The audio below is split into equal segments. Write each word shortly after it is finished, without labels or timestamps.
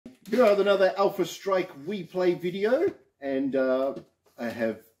Here are another Alpha Strike We Play video, and I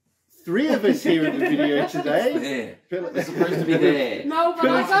have 3 of us here in the video today. They're supposed to be there. No, but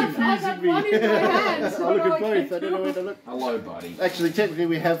I got one in my hand. So I look at both. I don't know where to look. Hello, buddy. Actually, technically,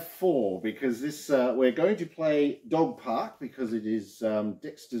 we have 4 because this we're going to play Dog Park because it is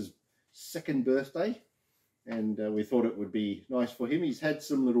Dexter's 2nd birthday, and we thought it would be nice for him. He's had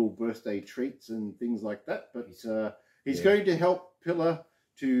some little birthday treats and things like that, but he's going to help Pille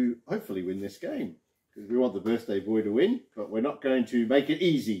to hopefully win this game because we want the birthday boy to win, but we're not going to make it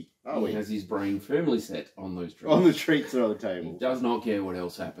easy, are we? He has his brain firmly set on those treats. On the treats that are on the table. He does not care what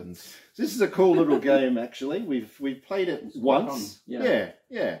else happens. So this is a cool little game, actually. We've played it once. Yeah.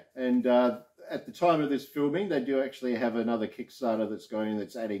 And at the time of this filming, they do actually have another Kickstarter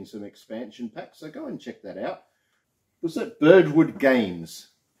that's adding some expansion packs. So go and check that out. Was that Birdwood Games?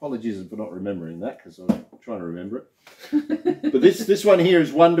 Apologies for not remembering that because I'm trying to remember it. But this one here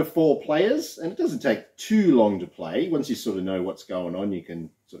is 1 to 4 players, and it doesn't take too long to play. Once you sort of know what's going on, you can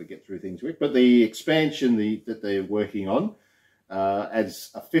sort of get through things quick. But the expansion that they're working on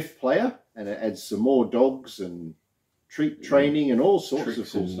adds a 5th player, and it adds some more dogs and treat training and all sorts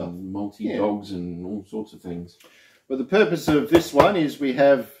of cool stuff. Multi-dogs and all sorts of things. But the purpose of this one is we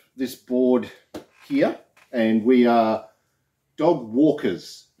have this board here, and we are dog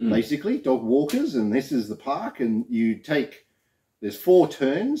walkers. Basically, dog walkers, and this is the park, and there's 4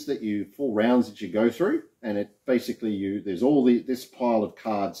 turns 4 rounds that you go through, and it basically there's all this pile of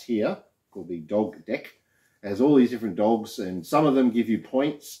cards here called the dog deck. It has all these different dogs, and some of them give you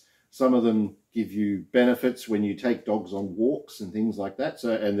points, some of them give you benefits when you take dogs on walks and things like that.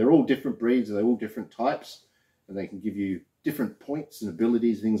 So, and they're all different breeds, they're all different types, and they can give you different points and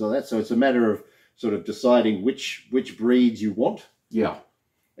abilities, things like that. So it's a matter of sort of deciding which breeds you want. Yeah.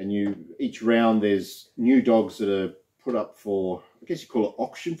 And each round there's new dogs that are put up for, I guess you call it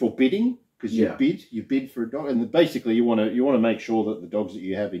auction, for bidding, because you bid for a dog, and basically you want to make sure that the dogs that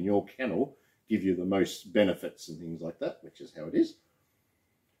you have in your kennel give you the most benefits and things like that, which is how it is.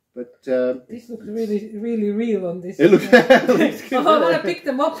 But this looks really real on this. It looks. I want to pick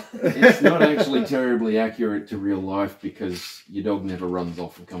them up. It's not actually terribly accurate to real life because your dog never runs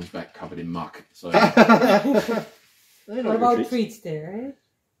off and comes back covered in muck. So. What about treats there, eh?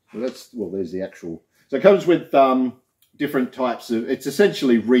 Well, there's the actual. So it comes with different types of. It's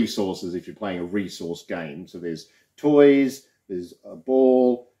essentially resources if you're playing a resource game. So there's toys, there's a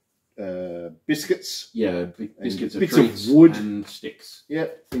ball, biscuits. Yeah, biscuits, bits of wood and sticks. Yeah,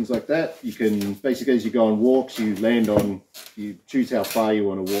 things like that. You can basically, as you go on walks, you choose how far you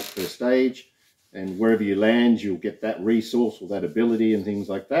want to walk per stage, and wherever you land, you'll get that resource or that ability and things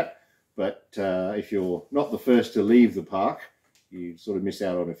like that. But if you're not the first to leave the park, you sort of miss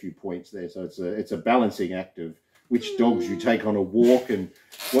out on a few points there. So it's a balancing act of which dogs you take on a walk and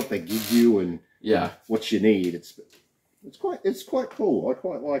what they give you and what you need. It's quite cool. I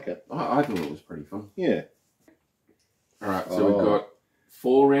quite like it. I thought it was pretty fun. Yeah. All right, so we've got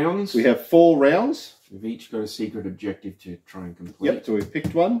 4 rounds. We have 4 rounds. We've each got a secret objective to try and complete. Yep, so we've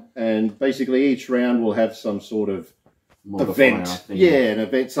picked one, and basically each round will have some sort of event. Thing. Yeah, an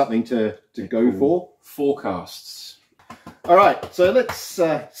event, something to go for. Forecasts. All right, so let's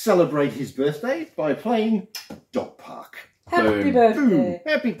celebrate his birthday by playing Dog Park. Happy birthday. Boom.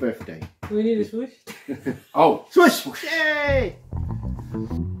 Happy birthday. Do we need a swoosh? Oh. Swoosh! Yay!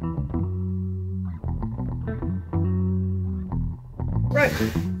 Right.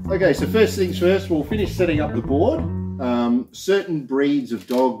 Okay, so first things first, we'll finish setting up the board. Certain breeds of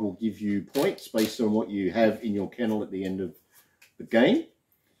dog will give you points based on what you have in your kennel at the end of the game.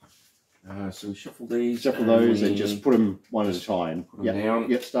 So we shuffle these. Shuffle those and just put them one at a time. Put them down.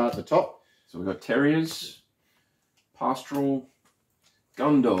 Yep, start at the top. So we've got terriers, pastoral,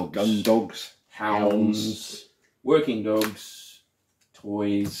 gun dogs, hounds, working dogs,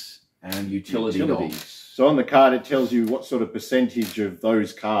 toys, and utility dogs. So on the card it tells you what sort of percentage of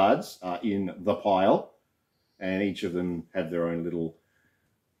those cards are in the pile, and each of them have their own little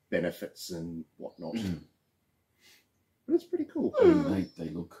benefits and whatnot. But it's pretty cool. They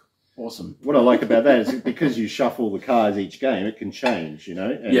look awesome. What I like about that is because you shuffle the cards each game, it can change, you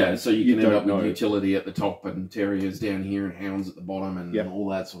know? And so you can end up with utility at the top and terriers down here and hounds at the bottom and all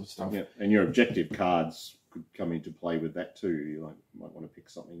that sort of stuff. Yeah, and your objective cards could come into play with that too. You might want to pick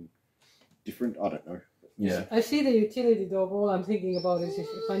something different. I don't know. Yeah. I see the utility dog. All I'm thinking about is if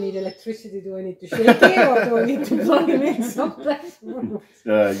I need electricity, do I need to shake it or do I need to plug him in someplace?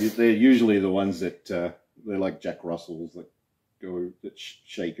 They're usually the ones that they're like Jack Russells that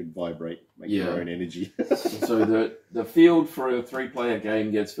shake and vibrate, make their own energy. So the field for a 3-player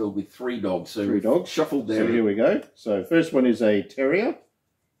game gets filled with 3 dogs. So 3 dogs shuffled down. So here we go. So first one is a terrier.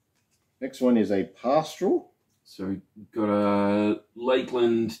 Next one is a pastoral. So we've got a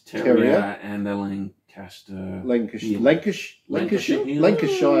Lakeland Terrier and a Lancaster Lancashire Lancashire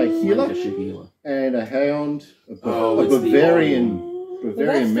Heeler, and a Hound, a it's Bavarian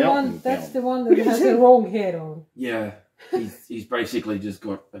That's Mountain the one that has the wrong head on. Yeah, he's basically just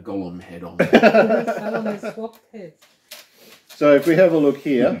got a golem head on. Tarron has swapped heads. So if we have a look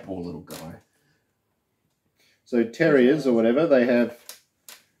here, Poor little guy. so terriers or whatever, they have.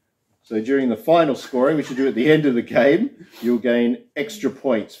 So during the final scoring, which you do at the end of the game, you'll gain extra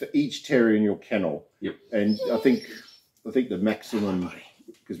points for each terrier in your kennel. Yep. And I think the maximum,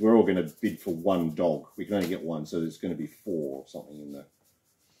 because we're all going to bid for one dog. We can only get one, so there's going to be 4 or something in there.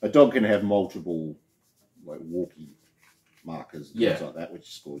 A dog can have multiple, like walkie markers, things like that,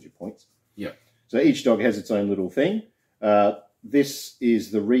 which scores your points. Yep. So each dog has its own little thing. This is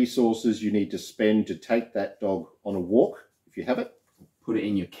the resources you need to spend to take that dog on a walk, if you have it. Put it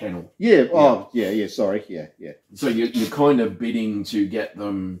in your kennel. Yeah. Oh, yeah. Sorry. Yeah. So you're kind of bidding to get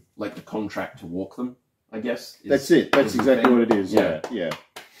them, like the contract to walk them, I guess. That's it. That's exactly what it is. Yeah.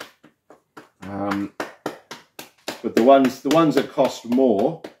 But the ones that cost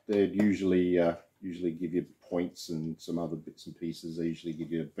more, they'd usually give you points and some other bits and pieces. They usually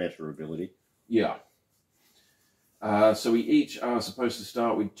give you a better ability. Yeah. So we each are supposed to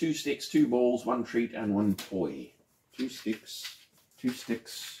start with 2 sticks, 2 balls, 1 treat, and 1 toy. 2 sticks. 2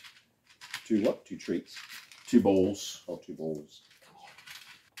 sticks. 2 what? 2 treats. 2 balls. Oh, 2 balls.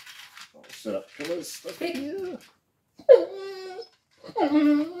 I'll set up pillars. Yeah.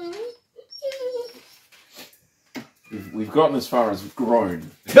 We've gotten as far as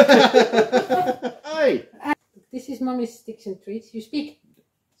grown. Hey! This is Mummy's sticks and treats. You speak.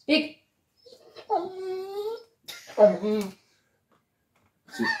 Speak.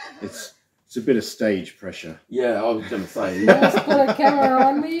 It's a bit of stage pressure. Yeah, I was going to say. Just put a camera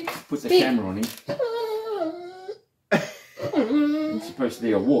on me. Put the camera on him. It's supposed to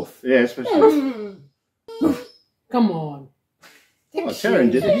be a wolf. Yeah, especially. Come on. Oh, Tarron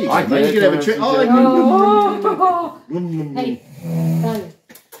did it. I did. You could have a treat. Oh. Oh, Hey, Daniel.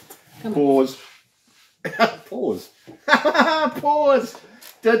 Come on. Pause. Pause. Pause.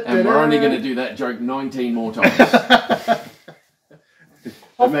 And we're only going to do that joke 19 more times.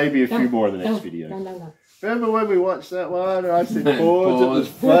 There may be a few more in the next video. No. Remember when we watched that one and I said pause? It was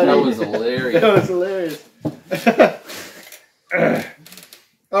funny. That was hilarious. That was hilarious.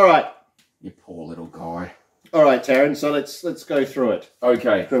 All right. You poor little guy. All right, Tarron. So let's go through it.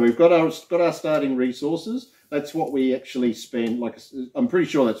 Okay. So we've got our starting resources. That's what we actually spend. I'm pretty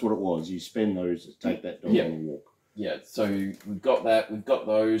sure that's what it was. You spend those to take that dog on a walk. Yeah, so we've got that, we've got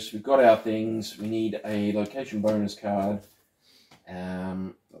those, we've got our things, we need a location bonus card,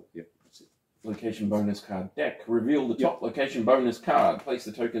 That's it. location bonus card deck, reveal the top location bonus card, place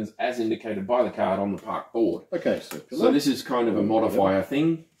the tokens as indicated by the card on the park board. Okay, So this is kind of a modifier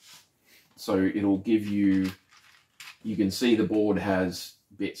thing, so it'll give you, you can see the board has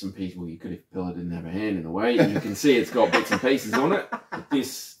bits and pieces, well you could if Pille didn't have a hand in a way, and you can see it's got bits and pieces on it, but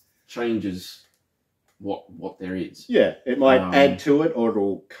this changes what there is. Yeah, it might add to it, or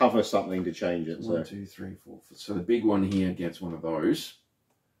it'll cover something to change it. 1, 2, 3, 4. So the big one here gets one of those,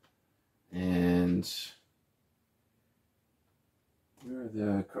 and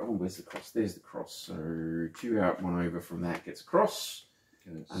where's the cross? There's the cross. So 2 out, 1 over from that gets a cross,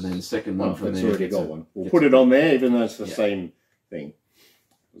 and then the second one from there. Already got one. We'll put it on there, even though it's the same thing.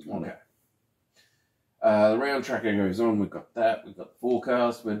 Okay. The round tracker goes on. We've got that. We've got the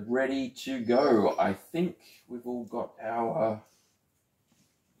forecast. We're ready to go. I think we've all got our...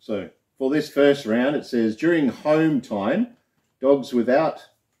 So for this first round, it says during home time, dogs without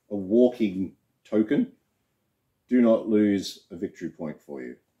a walking token do not lose a victory point for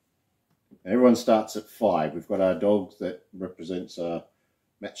you. Everyone starts at 5. We've got our dog that represents a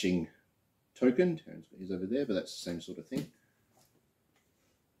matching token. He's over there, but that's the same sort of thing.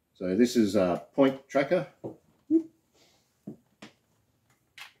 So this is a point tracker.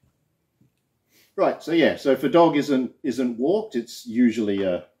 Right, so yeah, so if a dog isn't walked, it's usually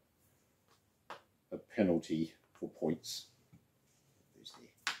a penalty for points.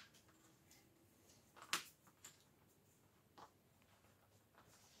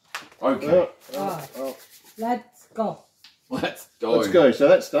 Okay. Let's go. Let's go. Let's go. So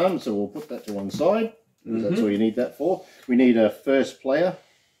that's done. So we'll put that to one side. That's all you need that for. We need a first player.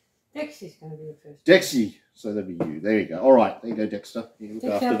 Dexy's going to be the first. Dexy. So that'll be you. There you go. All right. There you go, Dexter. You look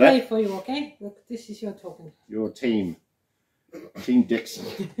Dexter, after play that. for you, okay? Look, this is your token. Your team. Team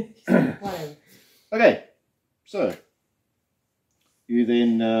Dexy. Whatever. Okay. So you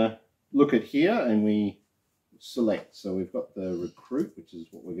then look at here and we select. So we've got the recruit, which is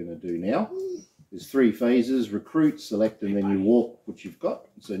what we're going to do now. There's 3 phases: recruit, select, and then you walk, which you've got.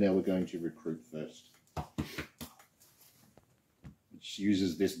 So now we're going to recruit first, which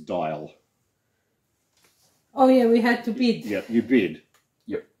uses this dial. Oh yeah, we had to bid. Yep, you bid.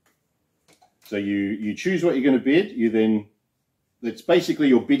 Yep. So you choose what you're going to bid. You then, it's basically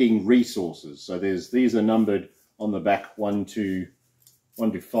you're bidding resources. So these are numbered on the back 1 to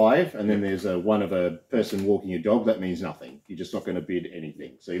 5, and then there's one of a person walking a dog. That means nothing. You're just not going to bid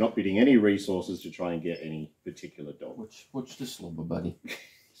anything. So you're not bidding any resources to try and get any particular dog. Watch the slobber, buddy.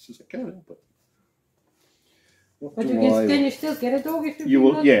 It's just, I can't help it. But can you still get a dog if you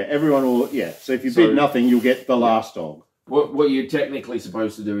will? nothing? Yeah, everyone will. Yeah. So if you bid nothing, you'll get the last dog. What you're technically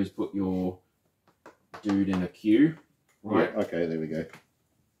supposed to do is put your dude in a queue, right? Yeah, okay, there we go.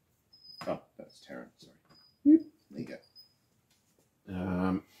 Oh, that's Tarron. Sorry. There you go.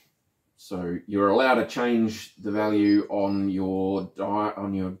 So you're allowed to change the value on your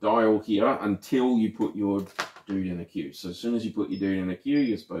dial here until you put your dude in a queue. So as soon as you put your dude in a queue,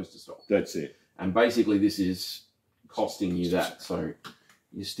 you're supposed to stop. That's it. And basically, this is costing you that. So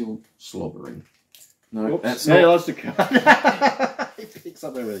you're still slobbering. No, Oops. that's No, he not. lost a card. He picks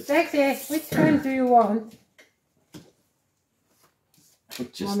up everything. Dexter, which one do you want?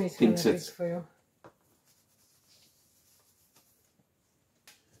 It just Mommy's thinks gonna it's. pick for you.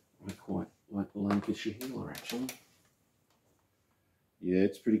 I quite like the Lancashire healer, actually. Yeah,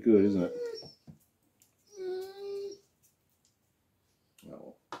 it's pretty good, isn't it?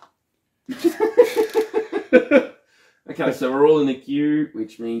 Oh. Okay, so we're all in the queue,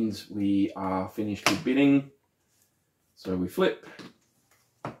 which means we are finished with bidding. So we flip.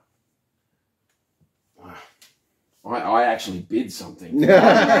 I actually bid something. You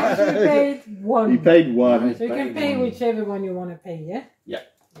paid 1. You paid 1. So you can pay whichever one you want to pay, yeah? Yeah.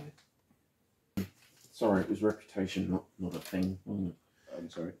 Sorry, it was reputation, not a thing. I'm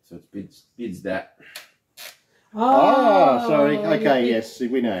sorry. So it's bids that. Oh, sorry. Okay, yes. See,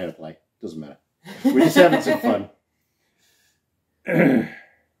 we know how to play. Doesn't matter. We're just having some fun.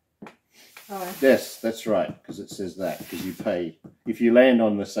 Yes, that's right, because it says that. Because you pay, if you land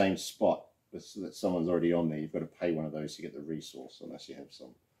on the same spot that someone's already on there, you've got to pay one of those to get the resource, unless you have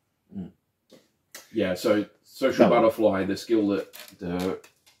some. Yeah, so Social Butterfly, the skill that the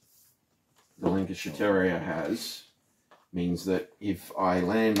Lancashire Terrier has, means that if I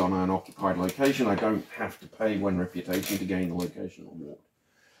land on an occupied location, I don't have to pay 1 reputation to gain the location reward.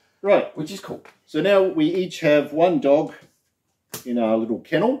 Right. Which is cool. So now we each have 1 dog in our little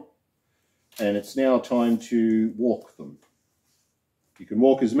kennel, and it's now time to walk them. You can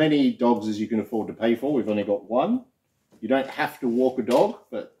walk as many dogs as you can afford to pay for. We've only got 1. You don't have to walk a dog,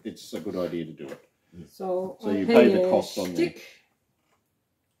 but it's a good idea to do it. So you pay the cost on there.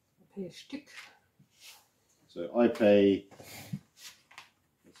 I pay a stick. So I pay,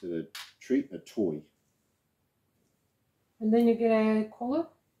 what's it, a treat, a toy. And then you get a collar?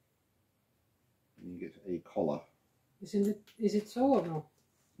 And you get a collar. Is it so or no?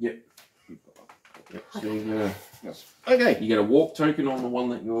 Yep. Yep. So you Yes. Okay. get a walk token on the one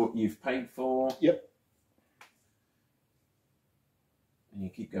that you've paid for. Yep. And you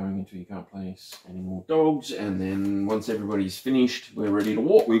keep going until you can't place any more dogs, and then once everybody's finished, we're ready to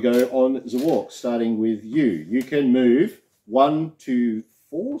walk. We go on the walk, starting with you. You can move 1 to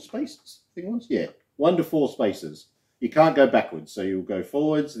 4 spaces, I think it was? Yeah, 1 to 4 spaces. You can't go backwards, so you'll go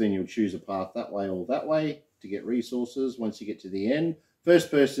forwards, then you'll choose a path that way or that way to get resources. Once you get to the end, first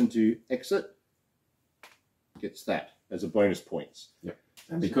person to exit gets that as a bonus points. Yep.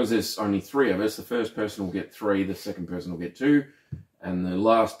 And because there's only 3 of us, the first person will get 3, the second person will get 2, and the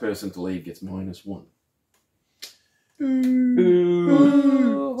last person to leave gets -1.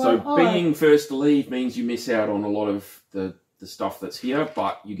 Ooh. So Well, being first to leave means you miss out on a lot of the stuff that's here,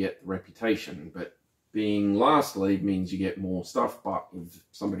 but you get the reputation. But being last to leave means you get more stuff, but if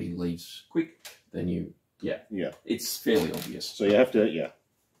somebody leaves quick, then it's fairly obvious. So you have to,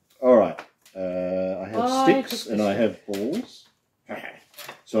 All right. I have sticks and I have balls.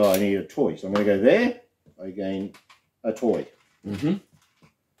 So I need a toy. So I'm going to go there. I gain a toy. Mm-hmm.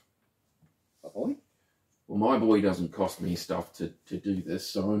 A boy? Well, my boy doesn't cost me stuff to do this,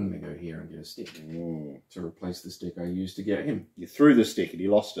 so I'm going to go here and get a stick to replace the stick I used to get him. You threw the stick and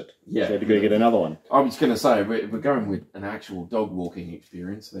you lost it. Yeah. So you had to go get another one. I was going to say, we're going with an actual dog walking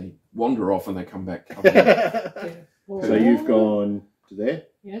experience. They wander off and they come back covered in. So you've gone to there?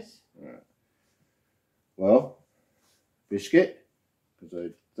 Yes. All right. Well, biscuit,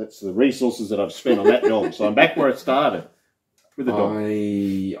 because that's the resources that I've spent on that dog. So I'm back where it started with the dog.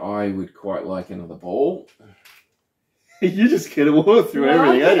 I would quite like another ball. You just get to walk through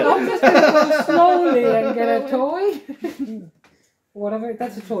everything, ain't I'm just going to go slowly and get a toy. Whatever,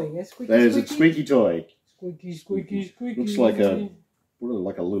 that's a toy, yes? Squeaky, That is a squeaky. squeaky toy. Squeaky, squeaky, squeaky. Looks like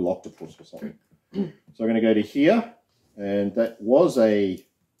a little octopus or something. So I'm going to go to here, and that was a.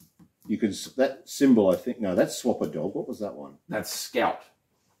 You can that symbol. I think no, that's swap a dog. What was that one? That's Scout.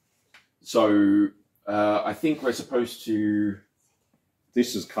 So I think we're supposed to.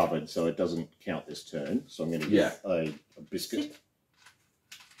 This is covered, so it doesn't count this turn. So I'm going to get a biscuit.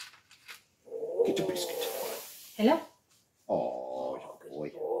 Get your biscuit. Hello? Oh,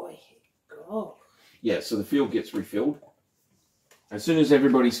 boy. Go. Yeah, so the field gets refilled. As soon as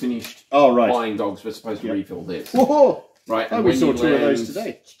everybody's finished Oh, right. buying dogs, we're supposed to refill this. Whoa! Right, Oh, and we when saw you 2 of those land-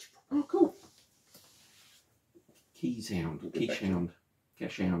 today. Oh, cool. Keys hound, quiche hound,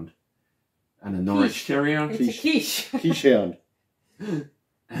 cash hound, and a Norwich Terrier, It's a quiche. Quiche hound.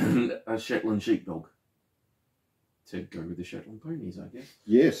 and a Shetland sheepdog. To go with the Shetland ponies, I guess.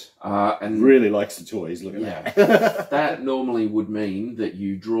 Yes. And Really likes the toys. Look at that. that normally would mean that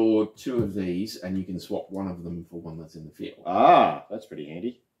you draw 2 of these and you can swap one of them for one that's in the field. Ah, that's pretty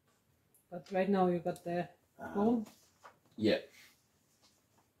handy. But right now you got the ball. Yeah.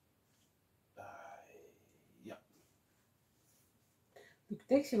 Look,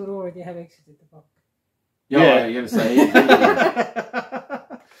 Dexter would already have exited the box. Yeah, I'm going to say,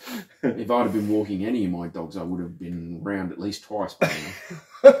 if I'd have been walking any of my dogs, I would have been round at least twice by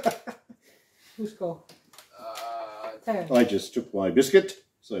now. Who's go? Tarron. I just took my biscuit,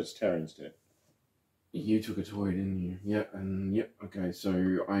 so it's Tarron's turn. You took a toy, didn't you? Yep, and yep, okay, so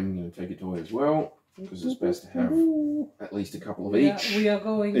I'm going to take a toy as well, because it's best to have at least a couple of each. We are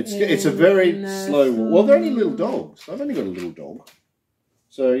going. It's a very slow walk. Well, they're only little dogs. I've only got a little dog.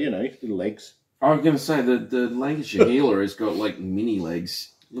 So, you know, little legs. I was going to say, the Lancashire Heeler has got, like, mini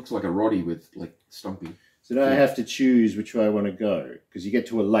legs. Looks like a Roddy with, like, stumpy. So now I have to choose which way I want to go. Because you get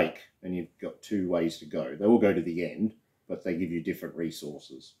to a lake, and you've got 2 ways to go. They all go to the end, but they give you different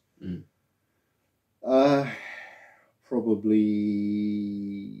resources. Mm.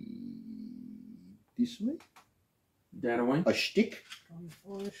 Probably this way. That away? A stick.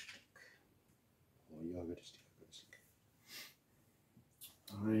 For a stick. Oh yeah, I got a stick.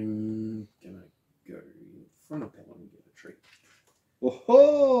 I'm gonna go in front of Pille and get a treat.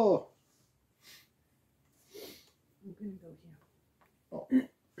 Oh! I'm gonna go here. Oh.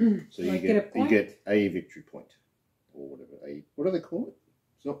 So Do I you get a get point? a victory point. Or whatever. What do they call it?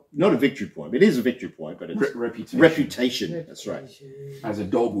 It's not a victory point. It is a victory point, but it's Reputation. reputation. That's right. As a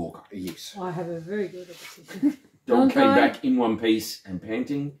dog walker. Yes. I have a very good reputation. Dog Don't came I? back in one piece and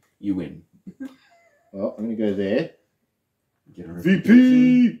panting, you win. Well, I'm going to go there. Get a VP!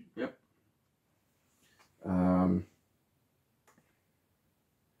 reputation. Yep. I'm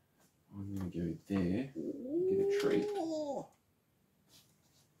going to go there, get a treat.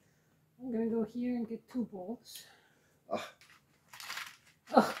 I'm gonna go here and get 2 balls. Ah.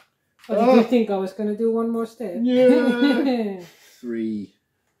 Oh, but did you think I was gonna do one more step? Yeah. 3.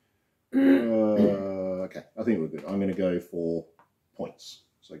 Okay, I think we're good. I'm going to go for points.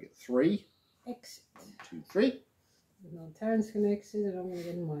 So I get 3. Exit. 1, 2, 3. No, Tarron's gonna exit and I'm gonna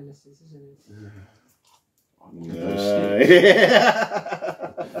get minuses, isn't it? I'm gonna go stick.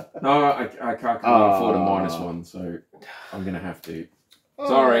 No, I can't afford a Ah. -1, so I'm going to have to.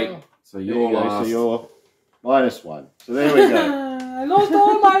 Sorry. Oh. So There you're you go. last. So you're -1. So there we go. I lost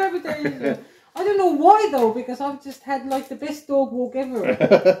all my reputation. I don't know why though, because I've just had like the best dog walk ever.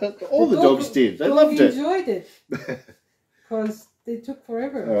 All the dogs did. They loved it. Enjoyed it because they took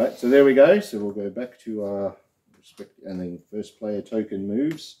forever. All right, so there we go. So we'll go back to our respect, and then first player token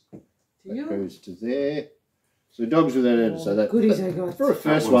moves. To That you. goes to there. So dogs without it. So that goodies I got. for a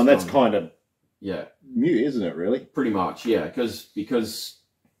first That one, one's that's fun. kind of Yeah, mute, isn't it? Really? pretty much. Yeah, because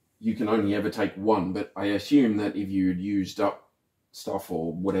you can only ever take one. But I assume that if you had used up stuff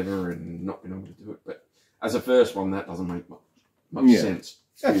or whatever and not been able to do it, but as a first one, that doesn't make much Yeah. sense.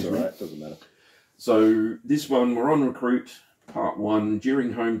 That's Excuse all me. right. Doesn't matter. So this one, we're on recruit part 1.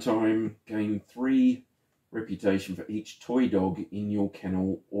 During home time, gain 3 reputation for each toy dog in your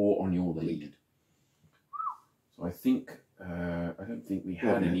kennel or on your lead. So I think I don't think we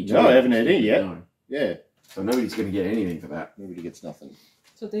had any. No, I haven't had any yet. No. Yeah. So nobody's going to get anything for that. Nobody gets nothing.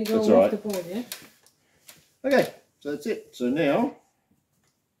 So they go That's off all right. the board, yeah? Okay. So that's it. So now,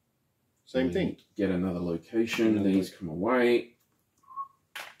 same We thing. Get another location. These come away.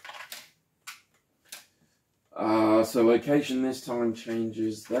 So location this time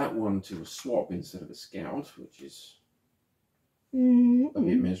changes that one to a swap instead of a scout, which is a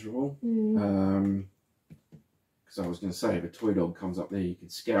bit miserable. Because I was going to say, if a toy dog comes up there, you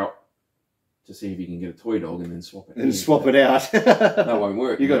could scout to see if you can get a toy dog and then swap it. And swap it out. That won't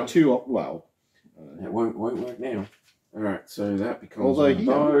work. You now. got two. Well, It won't work now. All right, so that becomes although one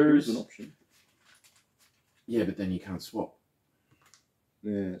of here's those. an option. Yeah, but then you can't swap,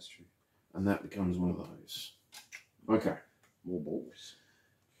 Yeah, that's true. and that becomes one of those. Okay, More balls.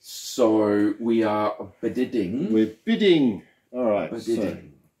 so we are bidding. We're bidding. All right. So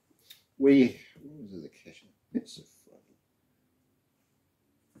Bidding. what was the cash? It's so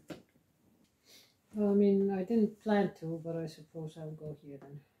funny. Well, I mean, I didn't plan to, but I suppose I'll go here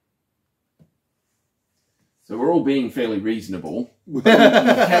then. So we're all being fairly reasonable. You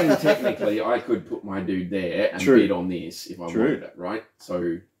can technically, I could put my dude there and True. bid on this if I True. wanted it, right?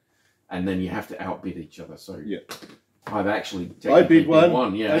 So, and then you have to outbid each other. So Yeah. I've actually I technically bid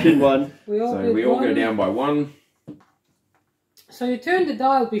one. Yeah, I bid one. So we all go down by one. So you turn the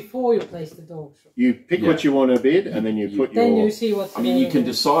dial before you place the dogs. You pick what you want to bid, and then you put Then your. you see what's I mean, you can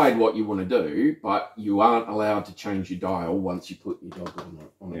available. decide what you want to do, but you aren't allowed to change your dial once you put your dog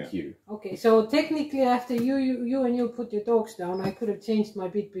on a queue. Okay, so technically after you put your dogs down, I could have changed my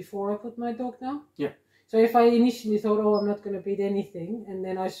bid before I put my dog down? Yeah. So if I initially thought, oh, I'm not going to bid anything, and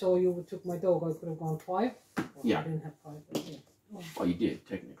then I saw you took my dog, I could have gone 5. Well, Yeah. I didn't have 5, but yeah. Oh. Well, you did,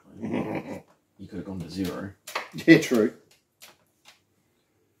 technically. You could have gone to 0. Yeah, true.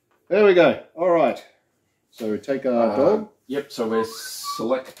 There we go. All right. So we take our dog. Yep, so we're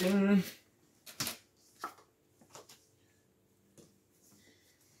selecting.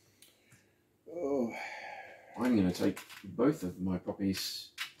 Oh. I'm going to take both of my puppies.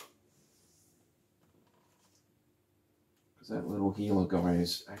 Because that little healer guy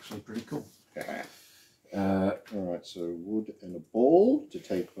is actually pretty cool. All right. So wood and a ball to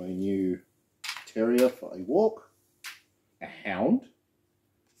take my new terrier for a walk. A hound.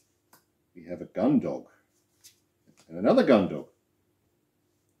 We have a gun dog. And another gun dog.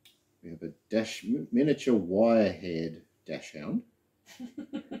 We have a miniature wire-haired dachshund.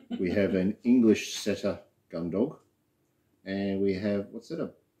 We have an English setter gun dog. And we have, what's that,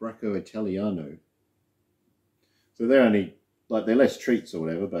 a Bracco Italiano. So they're only, like, they're less treats or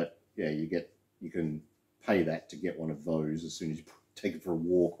whatever, but yeah, you can pay that to get one of those as soon as you take it for a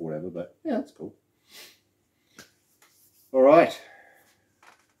walk or whatever, but yeah, that's cool. All right.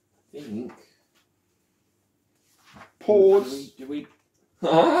 Think. Pause. Do we?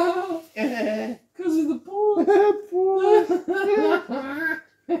 Because of the pause.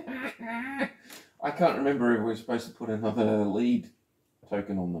 I can't remember if we're supposed to put another lead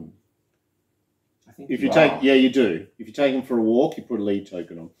token on them. I think If you take, yeah, you do. If you take them for a walk, you put a lead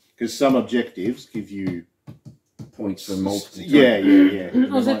token on, because some objectives give you points for multiple. Yeah.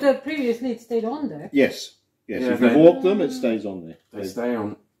 Oh, so the previous lead stayed on there? Yes. Yeah, If you walk them, it stays on there. They stay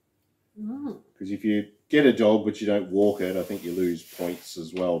on. Oh. Because if you get a dog but you don't walk it, I think you lose points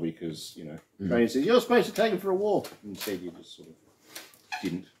as well, because, you know, trainer says, you're supposed to take him for a walk. Instead, you just sort of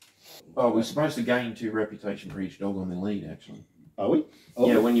didn't. Oh, we're supposed to gain 2 reputation for each dog on the lead, actually. Are we? Oh,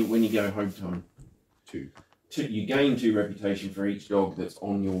 Yeah, when you go home time. 2. You gain 2 reputation for each dog that's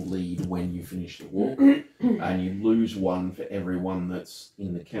on your lead when you finish the walk, and you lose 1 for every one that's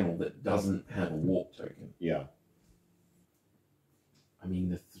in the kennel that doesn't have a walk token. Yeah. I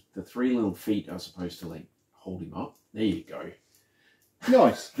mean, the 3 little feet are supposed to, like, hold him up. There you go.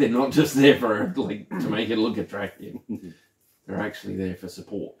 Nice. They're not just there for, like, to make it look attractive. They're actually there for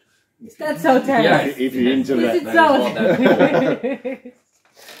support. That's so terrible. Yeah, If you're into Is that. it that is what that's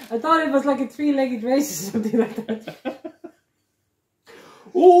so? I thought it was like a 3-legged race or something like that.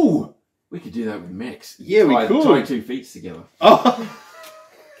 Ooh! We could do that with mechs. Yeah, we could. Tie 2 feet together. Oh,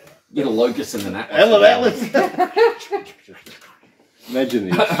 Get a locust and an atlas. hell of Atlas. Imagine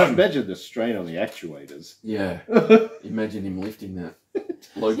the strain on the actuators. Yeah. Imagine him lifting that.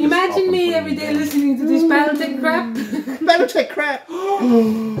 Locust up Imagine and me putting every it day down. listening to this Battletech crap. Battletech crap.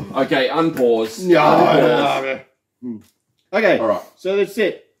 Okay, unpause. No. Okay, Alright. so that's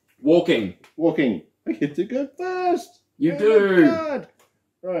it. Walking. Walking. I get to go first. You Oh, do. my God.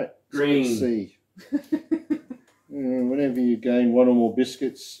 Right. so Green. Let's see. Whenever you gain 1 or more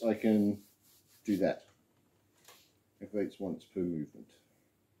biscuits, I can do that. Activates once per movement,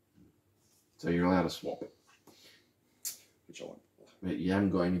 So you're allowed to swap. which I want. But you haven't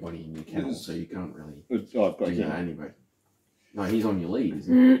got anybody in your kennel, so you can't really Oh, I've got do that him. anyway. No, he's on your lead,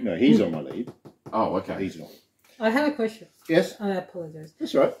 isn't he? No, he's on my lead. Oh, okay. He's not. I have a question. Yes, I apologize.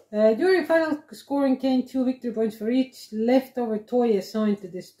 that's right. During final scoring, gain 2 victory points for each leftover toy assigned to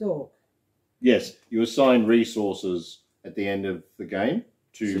this dog. Yes, you assign resources at the end of the game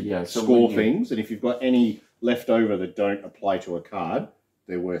to So score when you- things, and if you've got any left over that don't apply to a card,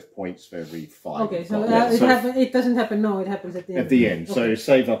 they're worth points for every 5. Okay, so Yeah, it doesn't happen now. It happens at the end. at the end. Okay. So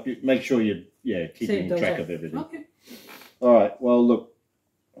save up. Make sure you keeping track of everything. Okay. All right. Well, look.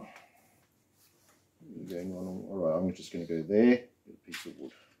 Going on. All right. I'm just going to go there. Get a piece of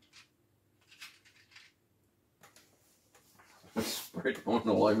wood. Spread mine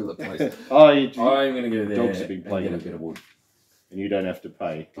all over the place. I'm going to go there. Dogs have been playing and with get a bit of wood. And you don't have to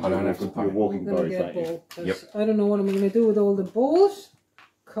pay. I don't have to pay. You're walking I'm gonna both, get aren't you? ball, 'cause Yep. I don't know what I'm going to do with all the balls.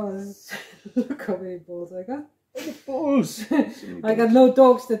 Because look how many balls I got. Balls. I got no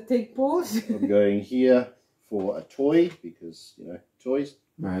dogs that take balls. I'm going here for a toy because, toys.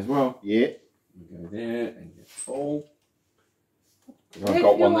 May as well. Yeah. Go there and get the ball. 'Cause Yeah, I've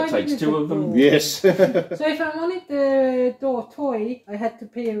got you one know, that I takes did 2 the of them. ball. Yes. So if I wanted the toy, I had to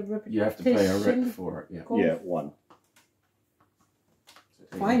pay a repetition. You have to pay a rep for it. Yeah. Yeah, 1. So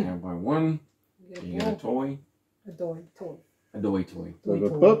take Fine. it down by 1. You get a toy. A toy. A doy toy.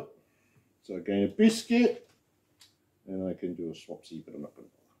 So I gain a biscuit. And I can do a swapsy, but I'm not going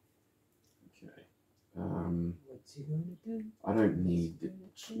to bother. Okay. What's he gonna do? I don't need the...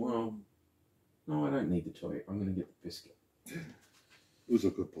 Well... No, I don't need the toy. I'm going to get the biscuit. Who's a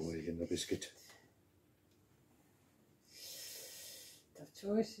good boy in the biscuit? Tough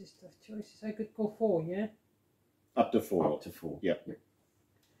choices. I could go 4, yeah? Up to 4. Up to 4. Yep.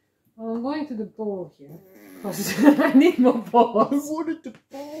 Well, I'm going to the ball here. Because I need more balls. wanted the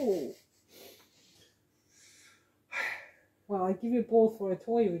ball. Well, I give you a ball for a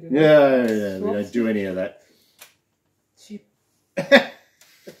toy. We do. Yeah, we don't do any of that. Cheap.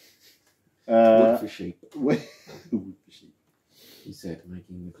 Wood for sheep. Wood for sheep. He said,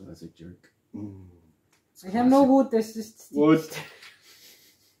 making the classic joke. I have no wood. There's just sticks. Wood.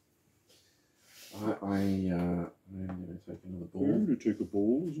 I'm going to take another I'm ball. going to take a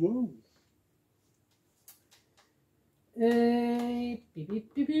ball as well. Beep,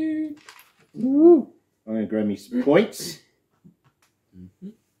 beep, beep, beep. Woo. I'm going to grab me some points. I'm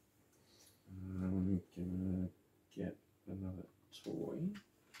going to get another toy.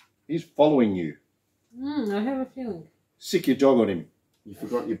 He's following you. I have a feeling. Sick your dog on him. You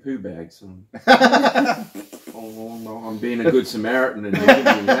forgot your poo bag, son. Oh no, I'm being a good Samaritan and you're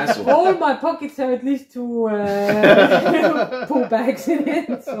giving me hassle. All my pockets have at least 2 pool bags in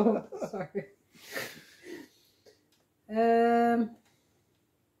it. So sorry. I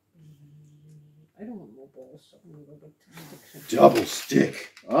don't want more balls. So I'm gonna go back to the dictionary. Double stick.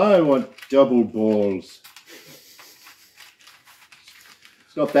 I want double balls.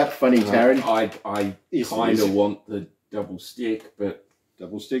 It's not that funny, Tarron. I Yes, it kind is. of want the double stick, but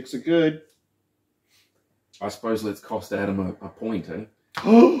Double sticks are good. I suppose let's cost Adam a point, eh?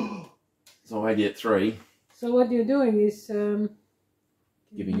 Oh, So I get 3, So what you're doing is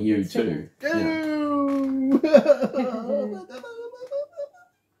giving you 2. Yeah.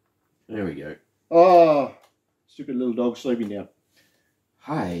 There we go. Oh, stupid little dog sleeping now.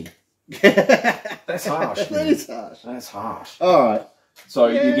 Hey, That's that's harsh. That man. is harsh. That's harsh. All right. So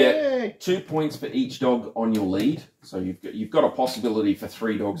you get Yay. 2 points for each dog on your lead. So you've got a possibility for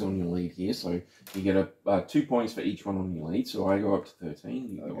 3 dogs on your lead here. So you get a 2 points for each one on your lead. So I go up to 13.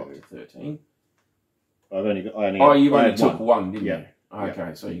 You go up to 13. I've only got. I You only had took one, didn't Yeah. you?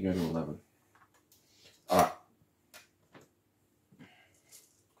 Okay, so you go to 11. All right.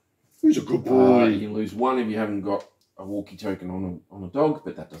 Who's a good boy? You can lose 1 if you haven't got a walkie token on a dog,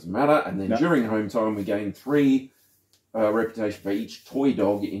 but that doesn't matter. And then No. during home time, we gain 3 reputation for each toy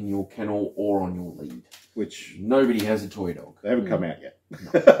dog in your kennel or on your lead. Which Nobody has a toy dog. they haven't come out yet. No,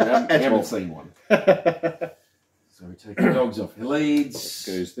 we At haven't all. seen one. That So we take the dogs off your leads.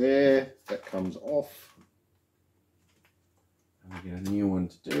 goes there. That comes off. And we get a new one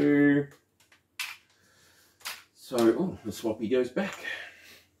to do. So, the swappy goes back.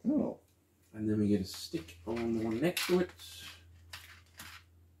 Oh, And then we get a stick on the one next to it.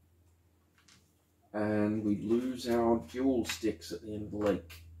 And we lose our dual sticks at the end of the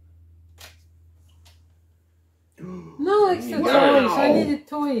lake. no extra Wow. toys. I needed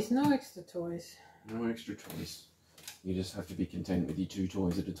toys. No extra toys. No extra toys. You just have to be content with your 2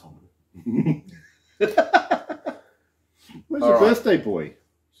 toys at a time. where's All your right. birthday boy?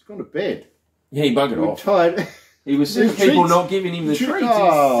 He's gone to bed. Yeah, he buggered We're off. tired. He was seeing The people treats. not giving him the Treat- treats.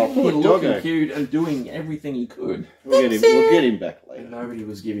 Oh, He's sitting here poor looking doggo. cute and doing everything he could. We'll get him back later. And nobody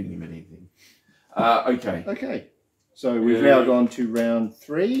was giving him anything. Okay. Okay. So we've now gone to round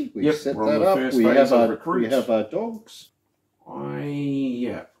 3. We've Yep, set we're on that the up. first We phase have, of our, recruit. we have our dogs.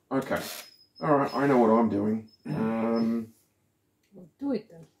 Yeah. Okay. All right. I know what I'm doing. Well, do it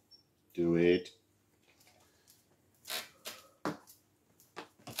then. Do it.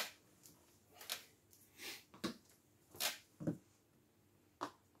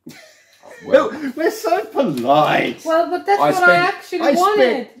 Well, we're so polite. Well, but that's I what I actually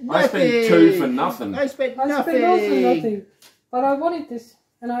wanted. I spent 2 for nothing. I spent I nothing. spent also nothing. But I wanted this.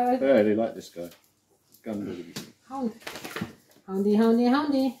 And I really like this guy. Hound. Houndy, houndy,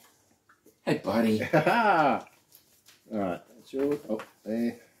 houndy. Hey, buddy. Alright, that's yours. Oh,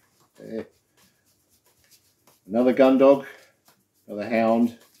 there. Another gun dog. Another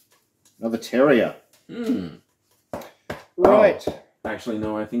hound. Another terrier. Right. Oh, actually,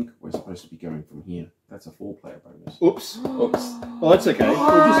 no, I think we're supposed to be going from here. That's a 4-player bonus. Oops. Oops. Oh, that's okay.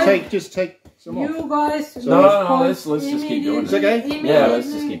 We'll just take some off. You guys. No, let's just keep doing it. It's okay? Yeah,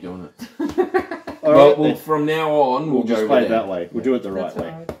 let's just keep doing it. All right, Well, from now on, we'll just go play with it that way. We'll do it the right That's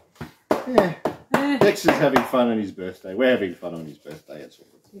way. alright. Yeah. Dexter's having fun on his birthday. We're having fun on his birthday. That's all.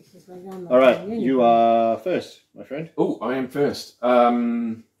 This is like I'm not All right, doing you anything. are first, my friend. Oh, I am first.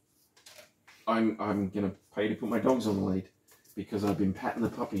 I'm gonna pay to put my dogs on the lead because I've been patting the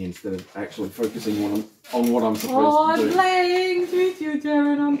puppy instead of actually focusing on what I'm supposed Oh, to I'm do. playing with you,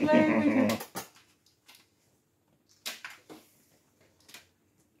 Tarron. I'm playing with you.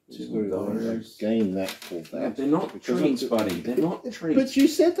 Gain that for Yeah, that. they're not Because treats, of buddy. They're not treats. But you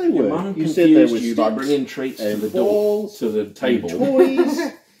said they Your were. mum You said they were confused you by sticks bringing treats to and the door, balls to the table, toys.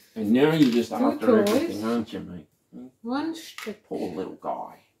 and now you're just Two after toys. everything, aren't you, mate? One stick. Poor little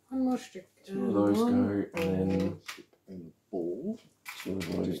guy. One more stick. 2 of those One go, and then And ball. 2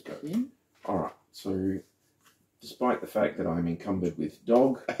 of those go. In. Alright, so despite the fact that I'm encumbered with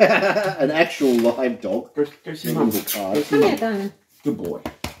dog, An actual live dog. go see A mum. little card. Go see Come here, mum. Tarron. Good boy.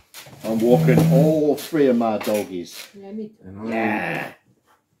 I'm walking all 3 of my doggies. Yeah, me too. And I'm Yeah.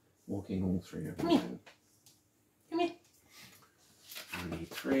 walking all 3 of Come here. them. Come here. I need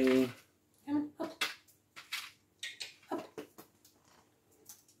 3. Come on, up. Up.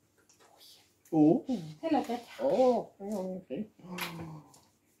 Oh. Hello, Pet. Oh, okay.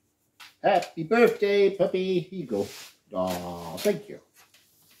 Happy birthday, puppy. Here you go. Oh, thank you.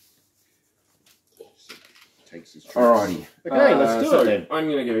 Takes his treats. Alrighty. Okay, let's do so it then. I'm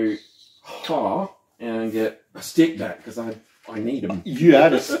going to go and get a stick back because I need them. You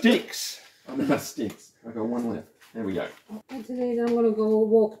out of sticks. I'm out of sticks. I got 1 left. There we go. And today I'm gonna go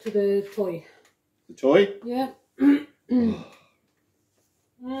walk to the toy. The toy. Yeah.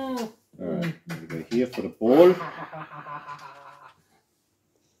 Alright, we go here for the ball.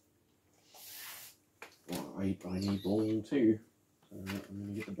 Well, I need ball too. So I'm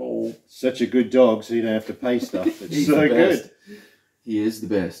going to get the ball. Such a good dog, so you don't have to pay stuff. It's He's so the best. good. He is the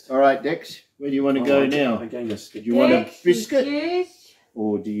best. Alright, Dex, where do you want to go now? I gained a stick. Do you want a Dex, biscuit Yes.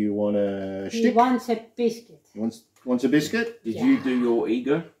 or do you want a He stick? wants a biscuit. Wants a biscuit? Did Yeah. you do your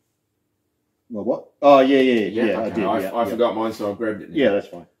ego? Well, what? Oh, yeah, Okay. I did. I forgot mine, so I grabbed it. Now. Yeah, that's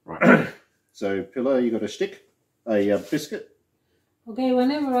fine. Right. So, Pille, you got a stick, a biscuit. Okay,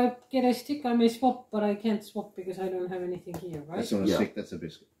 whenever I get a stick, I may swap, but I can't swap because I don't have anything here, right? That's not a Yeah. stick, that's a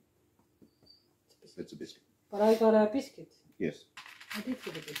biscuit. That's a biscuit. But I got a biscuit. Yes. I did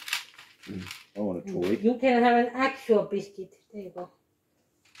get a biscuit. I want a toy. You can have an actual biscuit. There you go.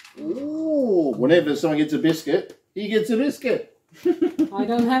 Ooh, whenever someone gets a biscuit, he gets a biscuit. I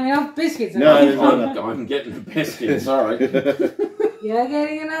don't have enough biscuits. No, Okay? there's not. I'm getting the biscuit. Sorry. You're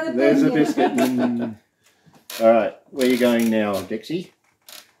getting another There's a biscuit. biscuit. All right, where are you going now, Dexy?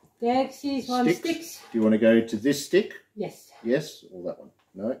 Dexy's one Sticks? sticks. Do you want to go to this stick? Yes. Yes, or that one?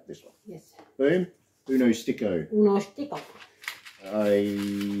 No, this one. Yes. Boom. Uno sticko. Uno sticko.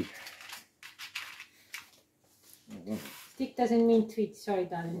 Stick doesn't mean tweet. Sorry,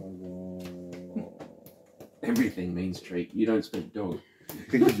 darling. Everything means treat. You don't speak dog.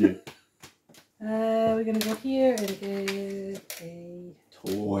 Yeah. We're gonna go here and get a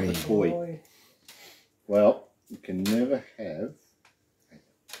Toy. Toy. Well, you can never have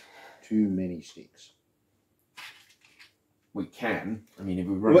too many sticks. We can. I mean, if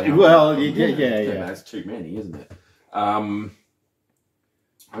we run out, Well, yeah. then that's too many, isn't it? I'm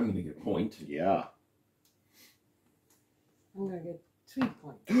going to get a point. Yeah. I'm gonna get 3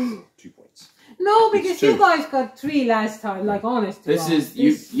 points. 2 points. No, because two. you guys got 3 last time. Like honest. to This God. is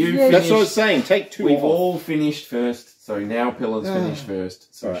you. yeah, That's what I was saying. Take 2 We've off. all finished first, so now Pilla's finished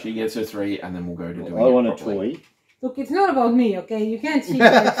first. So Alright. she gets her 3, and then we'll go to doing I want it a properly. toy. Look, it's not about me, okay? You can't see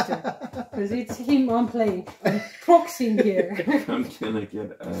Dexter because it's him I'm playing. I'm proxying here. I'm going to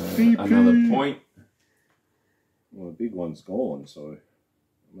get PP. another point. Well, the big one's gone, so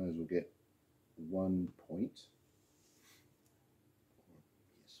I might as well get 1 point.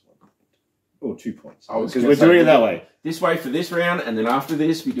 Yes, 1 point. Oh, 2 points. I was Because gonna we're say, doing it that way. This way for this round, and then after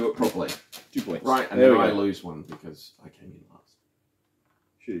this, we do it properly. 2 points. Right, and there then we I go. lose one because I came in last.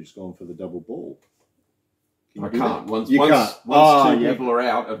 Should have just gone for the double ball. Can I you do can't. that? Once You can't. two Yeah. people are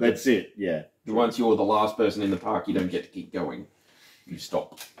out of That's it. Yeah. once you're the last person in the park, you don't get to keep going. You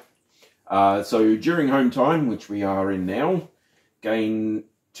stop. So during home time, which we are in now, gain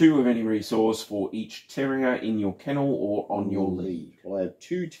 2 of any resource for each terrier in your kennel or on your lead. Well, I have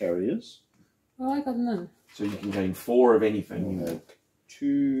 2 terriers. Oh, I got none. So you can gain 4 of I anything. have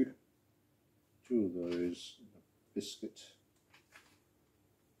two of those. Biscuit.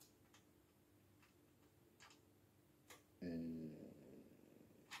 And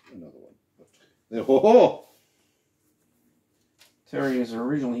another one. Oh! Terriers are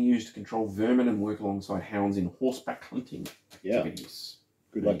originally used to control vermin and work alongside hounds in horseback hunting activities.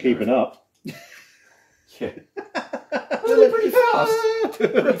 Good There luck you go. keeping up. Yeah. Well, they're pretty fast.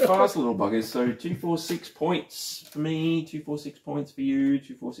 Pretty fast little buggers. So 2, 4, 6 points for me, 2, 4, 6 points for you,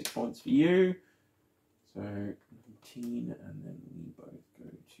 2, 4, 6 points for you. So 19, and then we both go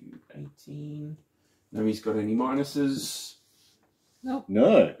to 18. Nobody's got any minuses. No.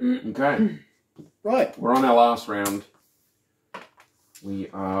 No. Okay, Right. we're on our last round. We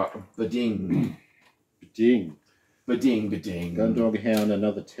are Bading. Ding. Bading, Bading. Gun dog hound,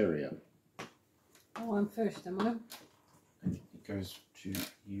 another terrier. Oh, I'm first, am I? And it goes to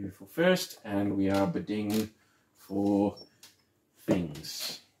you for first, and we are Bading for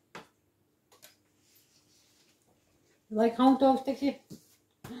things. Like hound dogs, Dexter?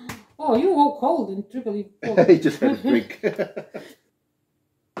 Oh, you go cold and triply cold. He just had a drink.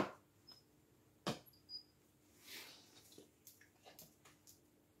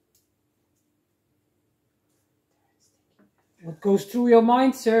 What goes through your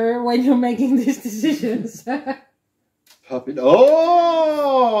mind, sir, when you're making these decisions? Puppet.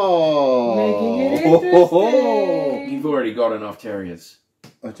 Oh! Making it interesting. You've already got enough terriers.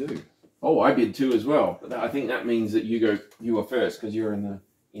 I do. Oh, I bid 2 as well. But I think that means that you are first because you're in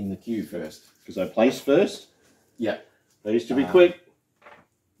the queue first. Because I placed first. Yeah. They used to be quick.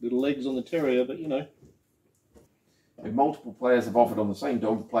 Little legs on the terrier, but you know. If multiple players have offered on the same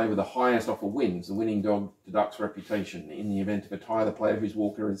dog, the player with the highest offer wins. The winning dog deducts reputation. In the event of a tie, the player whose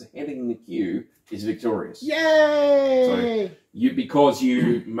walker is heading the queue is victorious. Yay! So because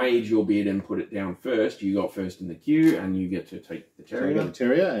you made your bid and put it down first, you got first in the queue, and you get to take the So I terrier. got the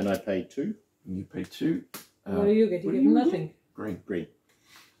terrier, and I paid 2. And you pay 2. What do you get? You what get do you nothing. get? Green. Green.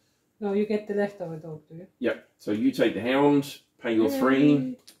 No, you get the leftover dog, do you? Yep. So you take the hound, pay your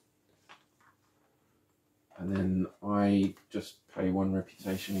 3. And then I just pay 1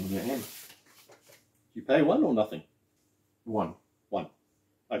 reputation in your hand. You pay 1 or nothing? 1. Okay.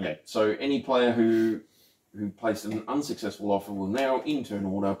 Yeah. So any player who placed an unsuccessful offer will now, in turn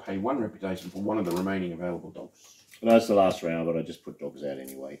order, pay 1 reputation for 1 of the remaining available dogs. I know it's the last round, but I just put dogs out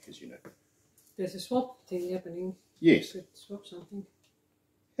anyway, because you know. There's a swap thing happening. Yes. You could swap something.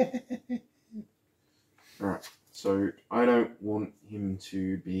 Alright. So I don't want him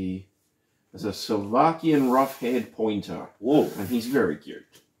to be as a Slovakian rough-haired pointer. Whoa. And he's very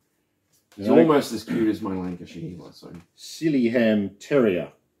cute. He's No. almost as cute as my Lancashire Heeler, so Silly Ham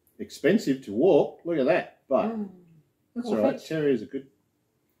Terrier. Expensive to walk. Look at that. But Mm. that's Oh, all right. fetch. Terriers are good.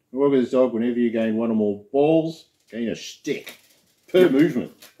 Walk with this dog whenever you gain 1 or more balls. Gain a stick per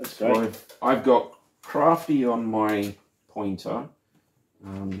movement. That's So great. I've got Crafty on my pointer.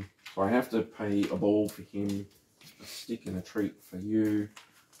 So I have to pay a ball for him, a stick and a treat for you.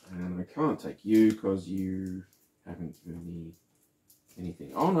 And I can't take you because you haven't given me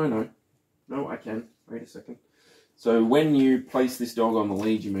anything. Oh, no. No, I can. Wait a second. So when you place this dog on the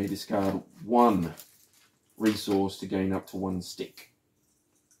lead, you may discard 1 resource to gain up to 1 stick.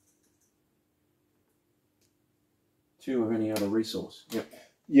 2 of any other resource. Yep.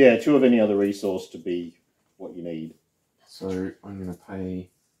 Yeah, 2 of any other resource to be what you need. So I'm going to pay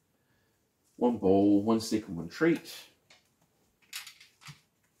 1 ball, 1 stick, and 1 treat.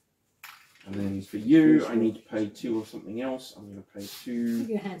 And then for you, I need to pay 2 of something else. I'm going to pay 2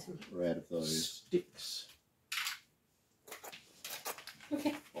 You're handsome. We're out of those. sticks.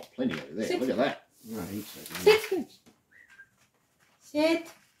 Okay. Oh, plenty over there. Sit. Look at that. Right. Sit. Sit. He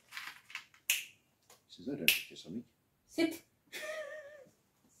says, I don't think there's something. Sit.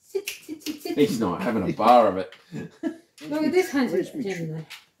 Sit. He's not having a bar of it. Look at this handsome Where's my gentleman.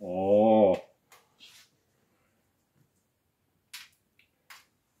 Oh.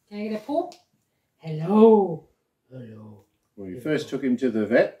 Can I get a paw? Hello. Hello. When we first took him to the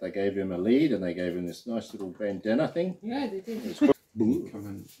vet, they gave him a lead and they gave him this nice little bandana thing. Yeah, they did. It's called- Come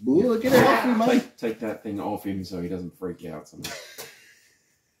and Boo, get it off me, mate. take that thing off him so he doesn't freak out. Something.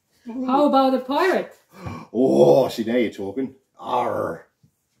 How about a pirate? Oh, see, now you're talking. Arr.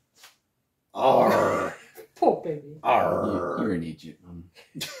 Arr. Poor baby. You're an idiot, Mum.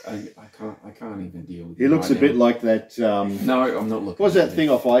 I can't even deal with He looks a bit like that. No, I'm not looking. What's that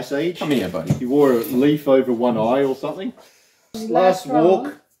thing off Ice Age? Come here, buddy. He wore a leaf over one eye or something. Last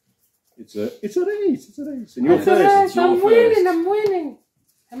walk. It's an ace. It's an ace. And you're first. I'm winning.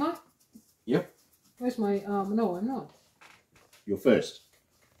 Am I? Yep. Where's my no, I'm not. You're first.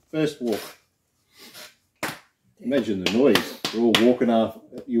 First walk. Imagine the noise. We're all walking off.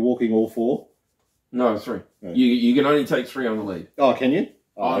 You're walking all four? No, 3. No. You can only take 3 on the lead. Oh, can you?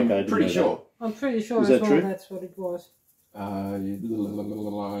 Oh, I'm okay, pretty sure. I'm pretty sure Is that true? that's what it was.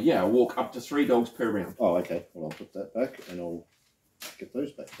 Yeah, walk up to 3 dogs per round. Oh, okay. Well, I'll put that back and I'll get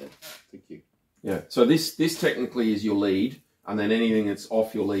those back then. Thank you. Yeah, so this technically is your lead, and then anything that's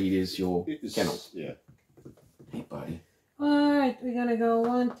off your lead is your kennels. Yeah. Hey, buddy. Alright, we're gonna go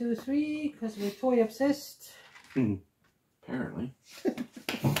 1, 2, 3, because we're toy obsessed. Apparently.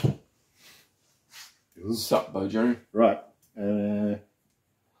 Sup, Bojo? Right.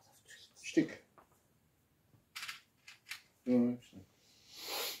 Stick. 3,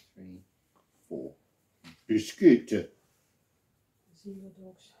 4. Biscuit. Zero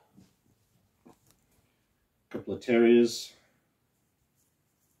dogs. Couple of terriers.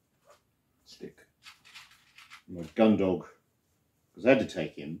 Stick. My gun dog. Because I had to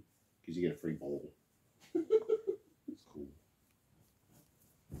take him because you get a free ball. It's cool.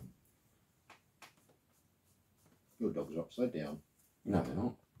 Your dog's upside down. No, they're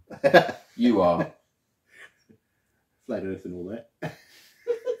not. You are. Flat Earth and all that. I'm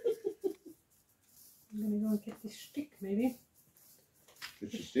gonna go and get this stick, maybe.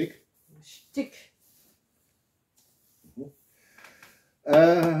 Get your stick. Stick. Well,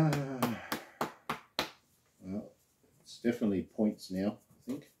 it's definitely points now,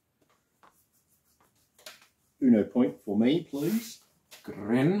 I think. Uno point for me, please.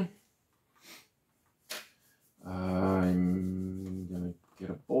 Grin. I'm gonna get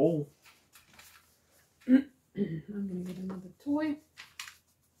a ball. I'm gonna get another toy.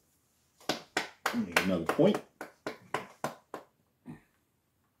 Another point.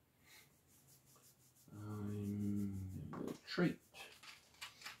 I'm gonna get a treat.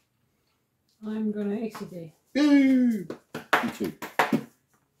 I'm gonna exit. Yay! Me too.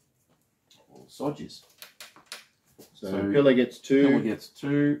 All sodges. So Pille gets 2. Pille gets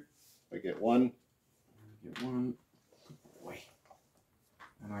 2. I get 1. I get 1. Good boy.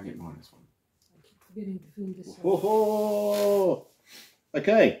 And I get -1. I keep forgetting to film this. Oh,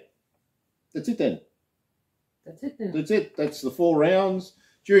 okay. That's it then. That's it then. That's it. That's the 4 rounds.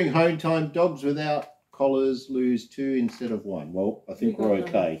 During home time, dogs without collars lose 2 instead of 1. Well, I think we're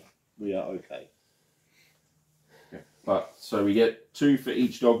okay. We are okay. Okay. But so we get 2 for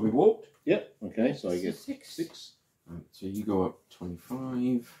each dog we walked. Yep. Okay. So I get 6. Right, so you go up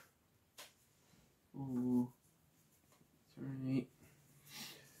 25. 4, 3.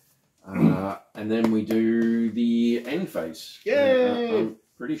 And then we do the end phase. Yay! I'm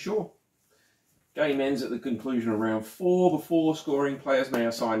pretty sure. Game ends at the conclusion of round 4. Before scoring, players may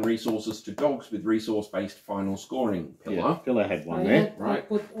assign resources to dogs with resource-based final scoring. Pille. Yeah, Pille had 1 I there. I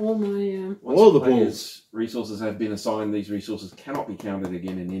put all my... Once all the players' resources have been assigned, these resources cannot be counted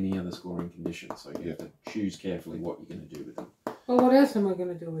again in any other scoring condition. So you have to choose carefully what you're going to do with them. Well, what else am I going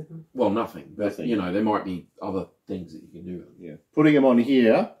to do with them? Well, nothing. But, Nothing. you know, there might be other things that you can do with them. Yeah. Putting them on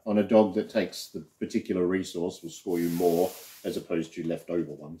here, on a dog that takes the particular resource, will score you more as opposed to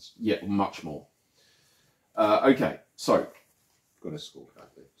leftover ones. Yeah, much more. Okay, so. Got a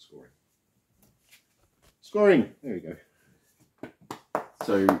scorecard there. Scoring. There we go.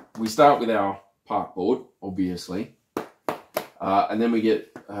 So we start with our park board, obviously. And then we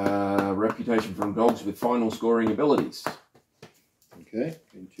get reputation from dogs with final scoring abilities. Okay.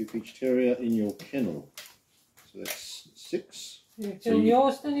 And 2 for each terrier in your kennel. So that's 6. Yeah, kill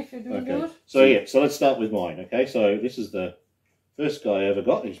yours then if you're doing yours. So yeah, so let's start with mine. Okay, so this is the first guy I ever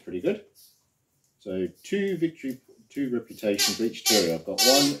got. He's pretty good. So 2 victory, 2 reputation for each terrier. I've got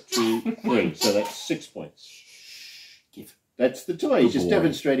 1, 2, 3. So that's 6 points. That's the toy. He's just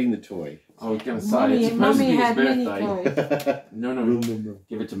demonstrating the toy. I was going to say, it's supposed to be his birthday. No.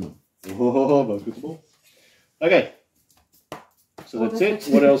 Give it to Mum. Oh, basketball. Okay. So that's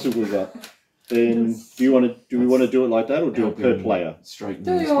it. What else have we got? Then do we want to do it like that or do it per player? Straight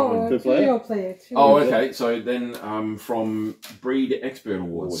Do your player. Oh, okay. So then from Breed Expert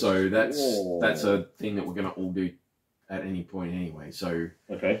Awards. So that's a thing that we're going to all do at any point anyway. So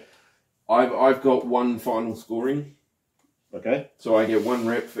okay. I've got 1 final scoring. Okay. So I get 1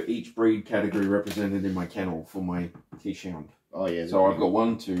 rep for each breed category represented in my kennel for my Keyshound. Oh yeah. So I've got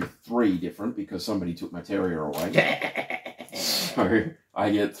 1, 2, 3 different because somebody took my terrier away. So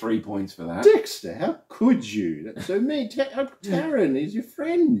I get 3 points for that. Dexter, how could you? That's so mean. Tarron is your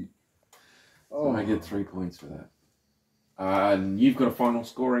friend. So I get 3 points for that. And you've got a final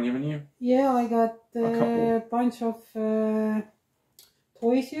scoring, haven't you? Yeah, I got couple. a bunch of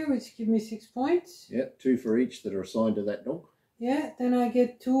toys here, which give me 6 points. Yeah, 2 for each that are assigned to that dog. Yeah, then I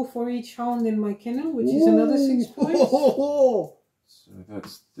get 2 for each hound in my kennel, which is another 6 points. So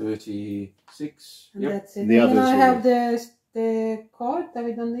that's 36. And Yep. that's it. The And then others I are- have the card. Have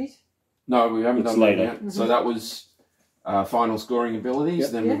we done these? No, we haven't It's done later. that yet. So that was final scoring abilities.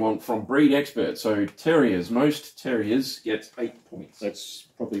 Yep. Then we want from breed expert. So terriers. Most terriers get 8 points. That's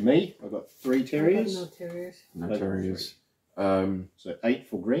probably me. I've got 3 terriers. No terriers. No I got terriers. So 8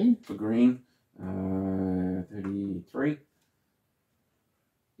 for green. For green, 33.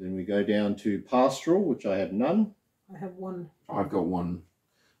 Then we go down to pastoral, which I have none. I have 1. I've got 1.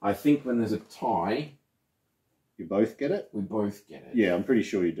 I think when there's a tie, You both get it? we both get it. Yeah, I'm pretty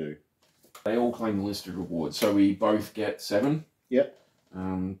sure you do. They all claim the listed rewards, so we both get 7. Yep.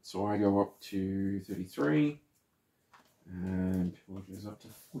 So I go up to 33, and Pille goes up to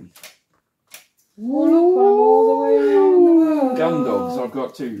 40. Oh, look, I'm all the way around the world. Gun dogs, I've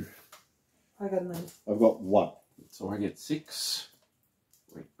got 2. I got 9. I've got 1. So I get 6.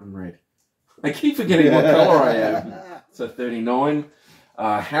 Wait, I'm red. I keep forgetting what colour I am. So 39.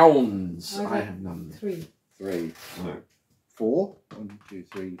 Hounds, I have none. 3. 3. So 4. 1, 2,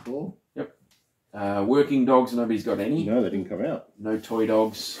 3, 4. Working dogs, nobody's got any. No, they didn't come out. No toy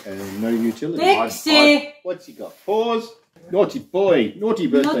dogs. And no utility. Dexter! What's he got? Pause. Naughty boy. Naughty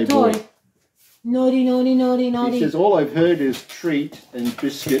birthday Not toy. boy. Naughty, naughty, naughty, He naughty. says all I've heard is treat and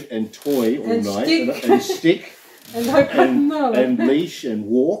biscuit and toy all And night. stick. And stick. And I got no. And leash and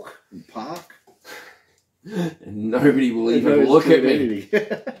walk and park. And nobody will even And no look at me.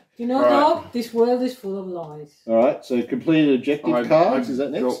 stupidity. You know, Right. dog, this world is full of lies. Alright, so completed objective cards. Is that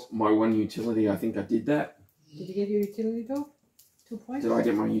next? Got my 1 utility. I think I did that. Did you get your utility dog? 2 points? Did I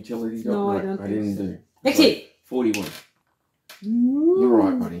get my utility dog? No, I don't think didn't so. do. Dexter! 41. You're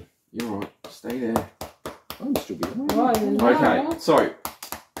right, buddy. You're right. Stay there. I'm still behind. Right, and Okay, now so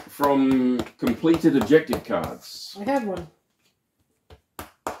from completed objective cards. I have 1.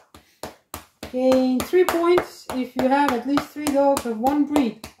 Gain 3 points if you have at least 3 dogs of 1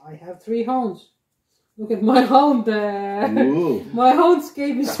 breed. I have 3 hounds. Look at my hound. Ooh. My hounds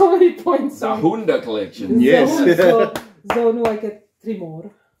gave me so many points. The Hunda collection. Yes. So now I get 3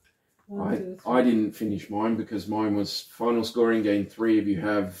 more. 1, 2, 3. I didn't finish mine because mine was final scoring gain 3 if you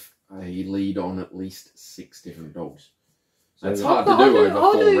have a lead on at least 6 different dogs. That's hard to do over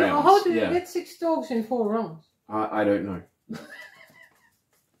 4 rounds. How do you Yeah. get 6 dogs in 4 rounds? I don't know.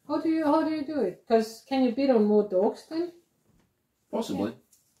 How do you do it? Because can you bid on more dogs then? Possibly.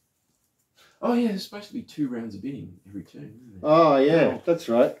 Oh yeah, there's supposed to be 2 rounds of bidding every turn. Isn't there? Oh yeah, that's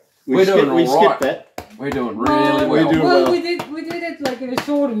right. We're doing we all right. skipped that. We're doing really well. doing Well, well. we did it like in a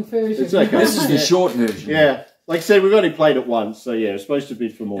shortened version. It's okay. This is the short version. Yeah. Like I said, we've only played it once, so yeah, it's supposed to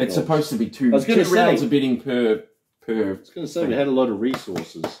bid for more It's dogs. supposed to be 2 I was gonna say- rounds of bidding per. I was going to say we had a lot of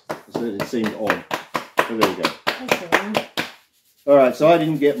resources, so it seemed odd. So there you go. Okay. Alright, so I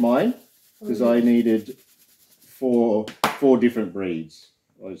didn't get mine, because I needed four different breeds.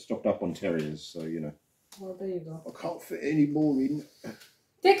 I stocked up on terriers, so you know. Well, there you go. I can't fit any more in.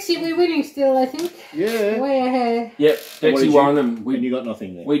 Dixie, we're winning still, I think. Yeah. Way ahead. Yep, What did Dexy you- won, and And we you got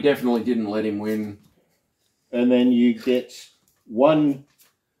nothing there. definitely didn't let him win. And then you get one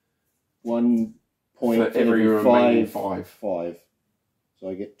point For every remaining 5. five. So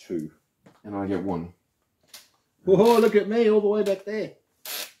I get 2. And I get 1. Whoa, look at me all the way back there.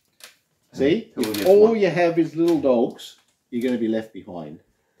 See? Pille If gets all 1. you have is little dogs, you're going to be left behind.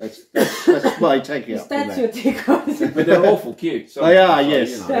 That's my take out from That's that. your take on it. But they're awful cute. So, They are, so, yes.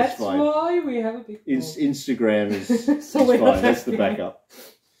 you know. That's fine. why we have a big dog. Instagram is So we're fine. not That's the happy. backup.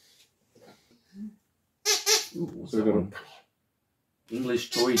 Ooh, what's So that we've got one? English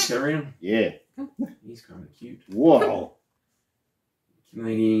Toy Terrier. Yeah. He's kind of cute. Wow.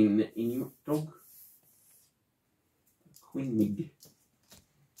 Canadian Inuit dog. Quinnig.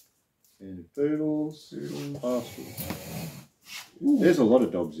 And poodles. Poodle. Pastorals. Ooh, There's a lot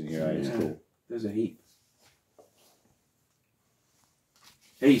of dogs in here, eh? It's Yeah. cool. there's a heap.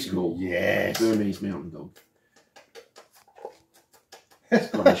 He's cool. Yes. Burmese mountain dog.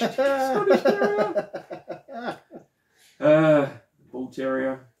 Scottish Terrier. Bull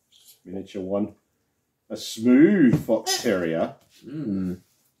Terrier. Miniature one. A smooth fox terrier. Mm.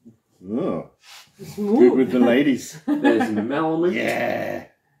 Oh, Smooth. good with the ladies. There's a Malamute. Yeah.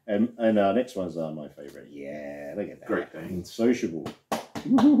 And our next ones are my favourite. Yeah, look at that. Great Danes. Sociable.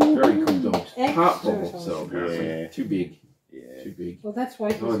 Very cool dogs. Extra Heart problems, sociable. so apparently. Yeah. Too big. Yeah. Too big. Well, that's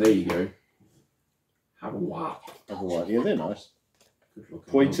why. Oh, there you go. Have a wop. Otherwise, yeah, they're nice. Good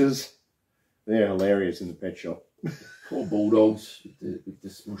looking Pointers. They're hilarious in the pet shop. dog. Poor bulldogs with the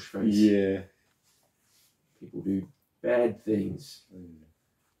smush face. Yeah. People do bad things.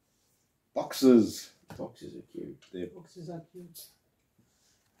 Boxers. Boxes are cute. They're Boxes are cute.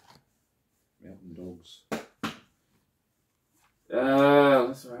 mountain dogs.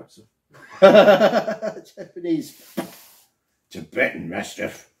 Let's wrap some. Japanese. Tibetan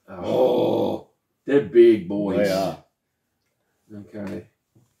Mastiff. Oh, they're big boys. They are. Okay.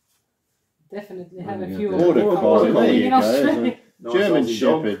 Definitely have a Yeah, few. Border collie, there you in go. Australia. Nice German Aussie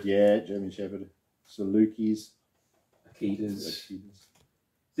dog. Shepherd, yeah, German Shepherd. Salukis. Akitas.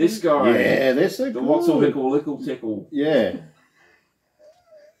 This guy. Yeah, they're so The cool. What's Lickle Tickle. Yeah.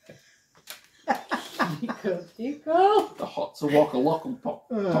 Tickle. The Hot Lockle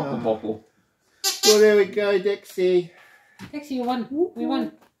Tockle Bottle. Well, there we go, Dexy. Actually, you won. We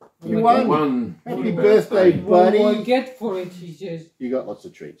won. You won. Happy birthday, What do I buddy. get for it? She says. You got lots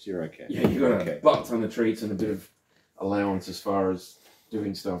of treats. You're okay. Yeah, you got okay. a butt ton of treats and a bit of allowance as far as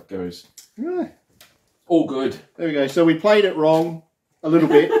doing stuff goes. Right. All good. There we go. So we played it wrong a little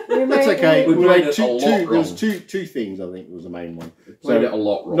bit. We That's made- okay. we We played made it a lot there was wrong. two things, I think, was the main one. Played it a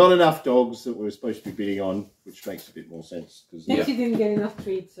lot wrong. Not enough dogs that we were supposed to be bidding on, which makes a bit more sense. Because Dexy didn't get enough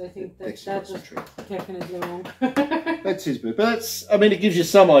treats. I think Dexy that got some was treats. definitely wrong. That's his bit, but that's. I mean, it gives you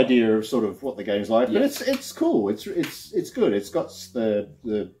some idea of sort of what the game's like. But Yes. it's cool. It's good. It's got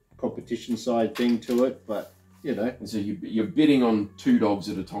the competition side thing to it, but you know, And so you're bidding on 2 dogs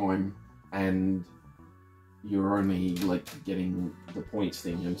at a time, and you're only like getting the points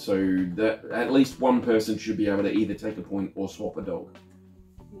thing, and so that at least one person should be able to either take a point or swap a dog,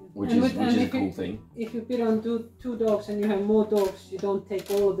 which is a cool thing. If you bid on two dogs and you have more dogs, you don't take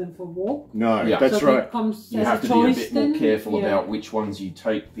all of them for walk. no, Yeah. that's so right. It comes You as have a to be a choice bit then. more careful Yeah. about which ones you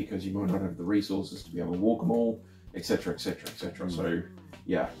take because you might not have the resources to be able to walk them all, etc., etc., etc. So,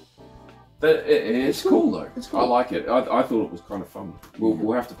 yeah, it's cool though. It's cool. I like it. I thought it was kind of fun.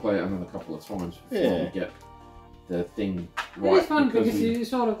 We'll have to play it another couple of times before Yeah. we get the thing It right. is fun because we- you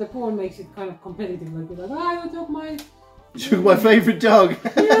sort of the porn makes it kind of competitive. Like you're like, I took my. You took my favourite dog.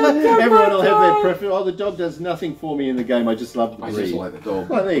 Yeah, Everyone will have their dog. preference. Oh, the dog does nothing for me in the game. I just love the I breed. just like the dog.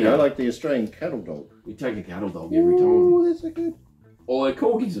 Well, there you Yeah. go, like the Australian cattle dog. We take a cattle dog every time. Oh, that's so good. Although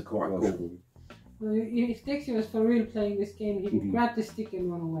corgis are quite Gosh, cool. Well, if Dexter was for real playing this game, he would Mhm. grab the stick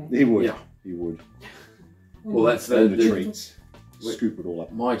and run away. He would. Yeah. He would. Well, that's And the the treats. Scoop it all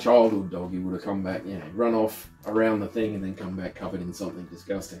up. my childhood dog. He would have come back, run off around the thing and then come back covered in something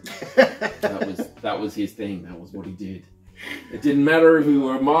disgusting. That was his thing. That was what he did. It didn't matter if we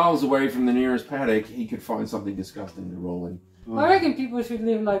were miles away from the nearest paddock. He could find something disgusting to roll in. I reckon people should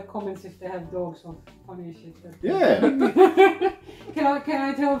leave like comments if they have dogs or funny shit. Yeah. Can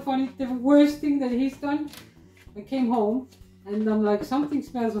I tell the worst thing that he's done? I came home and I'm like, something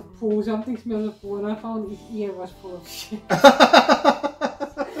smells of poo, and I found his ear was full of shit.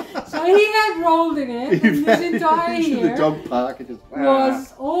 So he had rolled in it, and his entire to the ear dog park and just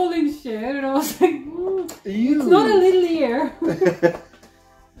was all in shit, and I was like, Ew. it's not a little ear.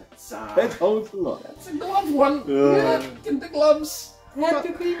 That holds a lot. That's a glove one. Yeah, get the gloves. I had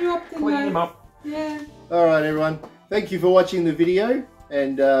to clean you up the Clean them up. Yeah. All right, everyone. Thank you for watching the video,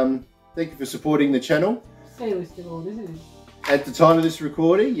 and thank you for supporting the channel. Sale is still on, isn't it? At the time of this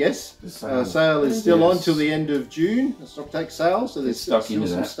recording, yes, The sale. sale is still Yes. on till the end of June. The stock take sale, so there's Get stuck still into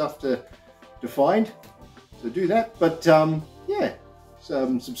some that. stuff to find. So do that. But yeah,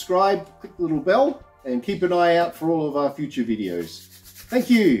 so, subscribe, click the little bell, and keep an eye out for all of our future videos. Thank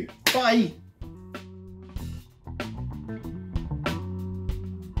you. Bye.